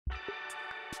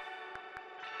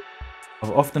I've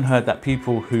often heard that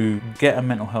people who get a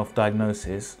mental health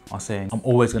diagnosis are saying, I'm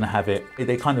always going to have it.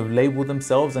 They kind of label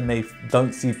themselves and they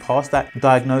don't see past that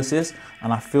diagnosis.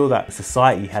 And I feel that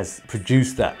society has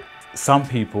produced that. Some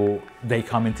people, they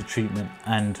come into treatment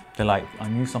and they're like, I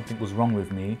knew something was wrong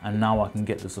with me and now I can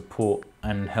get the support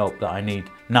and help that I need.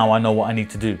 Now I know what I need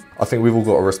to do. I think we've all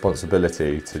got a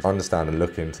responsibility to understand and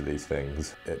look into these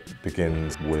things. It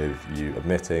begins with you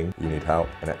admitting you need help,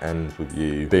 and it ends with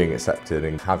you being accepted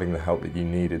and having the help that you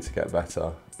needed to get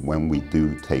better. When we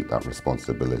do take that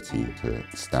responsibility to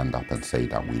stand up and say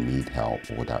that we need help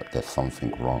or that there's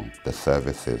something wrong, the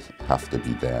services have to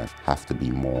be there, have to be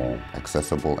more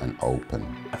accessible and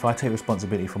open. If I take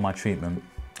responsibility for my treatment,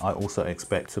 I also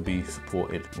expect to be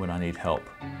supported when I need help.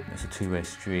 It's a two-way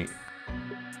street.